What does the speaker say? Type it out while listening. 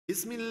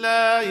بسم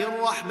الله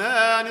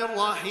الرحمن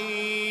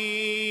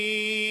الرحيم.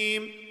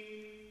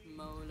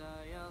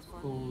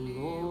 O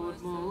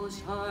Lord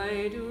Most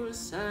High, do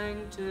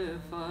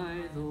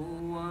sanctify the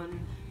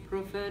one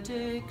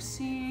prophetic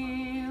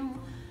seal,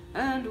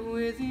 and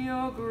with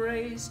your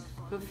grace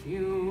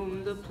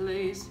perfume the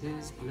place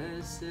his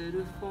blessed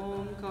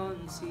form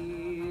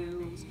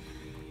conceals,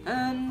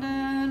 and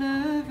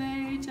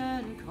elevate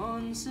and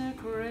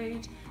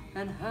consecrate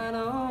and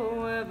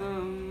hallow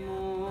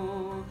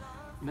evermore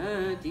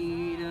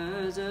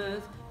Medina's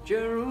earth,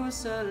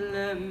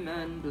 Jerusalem,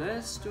 and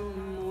blessed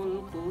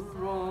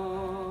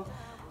Qura,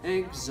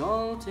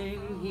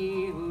 exalting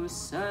he whose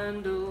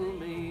sandal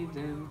made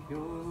them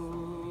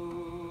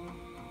pure.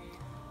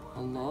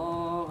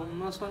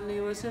 Allahumma salli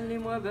wa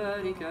sallim wa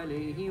barik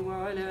alayhi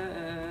wa ala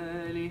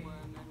alihi.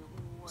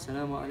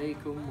 Assalamu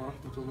alaikum wa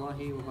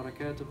rahmatullahi wa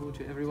barakatuhu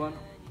to everyone.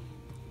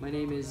 My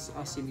name is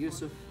Asim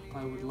Yusuf.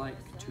 I would like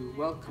to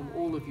welcome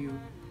all of you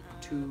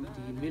to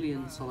the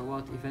Million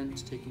Salawat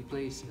Event taking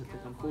place at the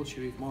Kampol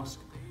Sharif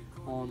Mosque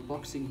on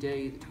Boxing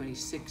Day, the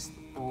 26th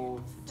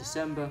of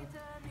December.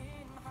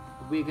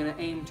 We're going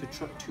to aim to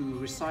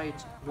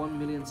recite 1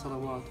 million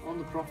salawat on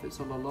the Prophet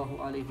sallallahu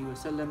alaihi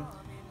wasallam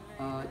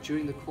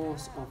during the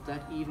course of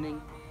that evening,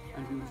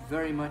 and we would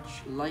very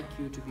much like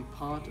you to be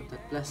part of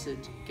that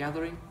blessed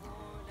gathering.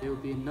 There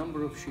will be a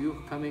number of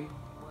shuyukh coming,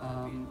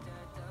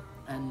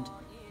 and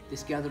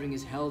this gathering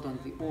is held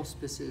under the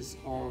auspices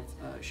of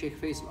Sheikh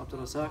Faisal Abdul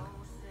Razak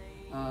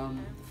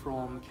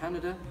from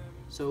Canada.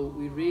 So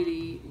we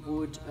really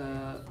would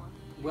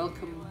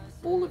welcome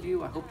all of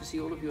you. I hope to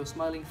see all of your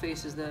smiling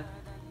faces there,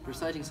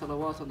 reciting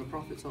salawat on the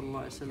Prophet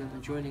ﷺ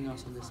and joining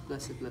us on this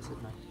blessed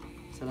night.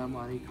 Assalamu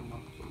alaikum wa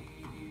rahmatullah.